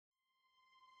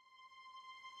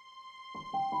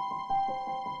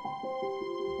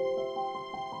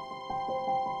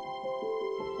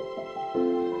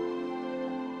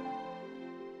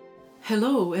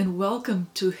Hello and welcome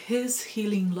to His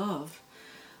Healing Love,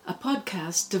 a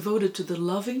podcast devoted to the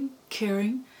loving,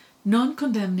 caring,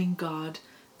 non-condemning God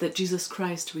that Jesus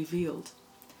Christ revealed.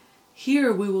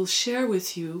 Here we will share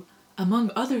with you,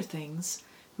 among other things,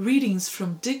 readings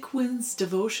from Dick Wynn's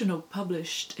devotional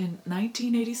published in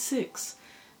 1986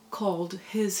 called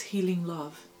His Healing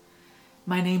Love.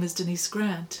 My name is Denise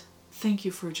Grant. Thank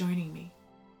you for joining me.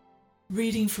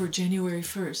 Reading for January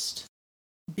 1st.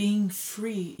 Being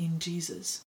free in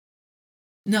Jesus.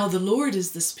 Now the Lord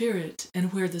is the Spirit,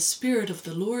 and where the Spirit of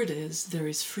the Lord is, there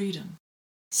is freedom.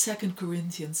 2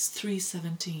 Corinthians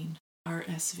 3:17,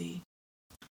 RSV.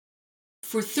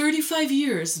 For 35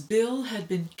 years, Bill had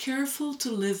been careful to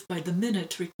live by the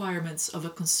minute requirements of a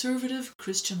conservative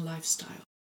Christian lifestyle.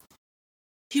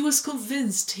 He was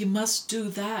convinced he must do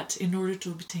that in order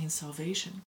to obtain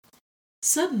salvation.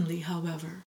 Suddenly,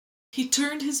 however, he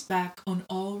turned his back on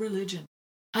all religion.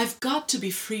 "I've got to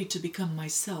be free to become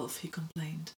myself," he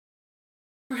complained.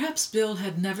 Perhaps Bill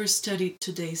had never studied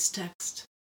today's text.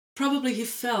 Probably he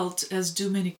felt, as do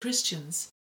many Christians,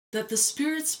 that the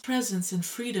Spirit's presence and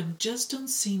freedom just don't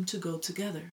seem to go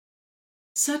together.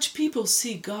 Such people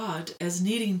see God as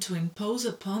needing to impose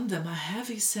upon them a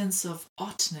heavy sense of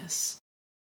oughtness.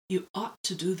 You ought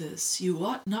to do this, you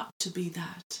ought not to be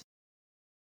that.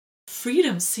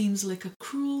 Freedom seems like a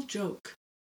cruel joke.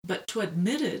 But to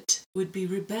admit it would be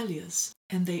rebellious,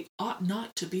 and they ought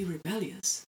not to be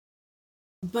rebellious.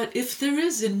 But if there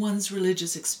is in one's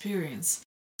religious experience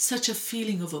such a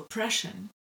feeling of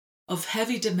oppression, of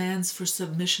heavy demands for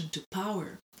submission to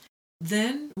power,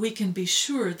 then we can be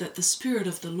sure that the Spirit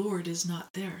of the Lord is not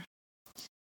there.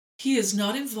 He is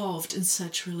not involved in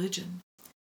such religion,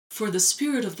 for the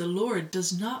Spirit of the Lord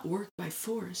does not work by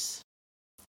force.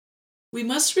 We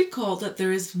must recall that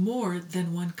there is more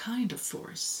than one kind of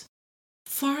force,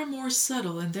 far more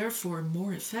subtle and therefore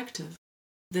more effective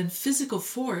than physical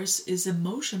force is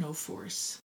emotional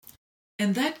force.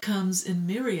 And that comes in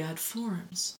myriad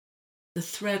forms. The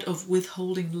threat of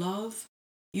withholding love,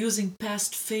 using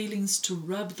past failings to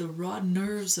rub the raw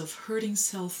nerves of hurting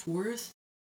self-worth,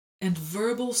 and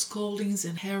verbal scoldings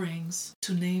and harangues,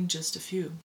 to name just a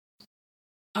few.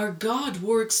 Our God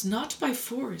works not by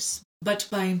force, but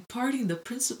by imparting the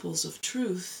principles of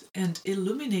truth and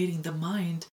illuminating the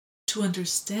mind to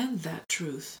understand that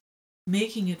truth,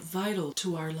 making it vital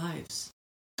to our lives.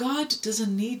 God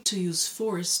doesn't need to use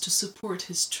force to support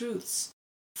his truths,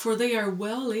 for they are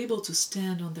well able to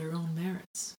stand on their own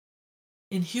merits.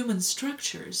 In human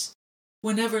structures,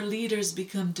 whenever leaders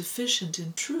become deficient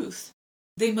in truth,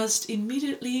 they must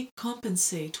immediately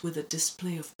compensate with a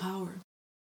display of power.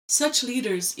 Such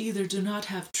leaders either do not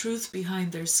have truth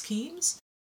behind their schemes,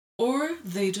 or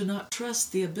they do not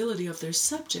trust the ability of their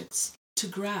subjects to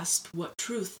grasp what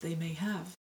truth they may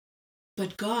have.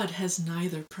 But God has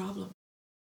neither problem.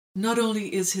 Not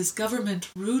only is his government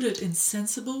rooted in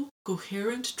sensible,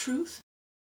 coherent truth,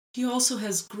 he also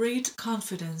has great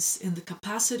confidence in the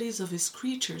capacities of his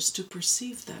creatures to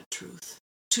perceive that truth.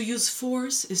 To use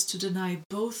force is to deny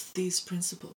both these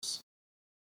principles.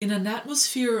 In an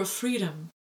atmosphere of freedom,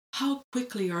 how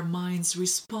quickly our minds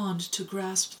respond to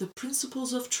grasp the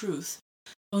principles of truth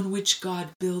on which God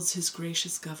builds his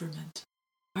gracious government.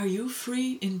 Are you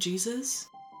free in Jesus?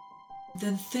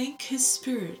 Then thank his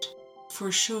Spirit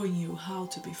for showing you how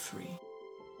to be free.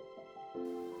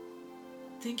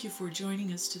 Thank you for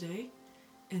joining us today,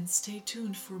 and stay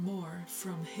tuned for more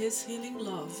from His Healing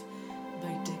Love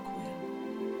by Dick Wynn.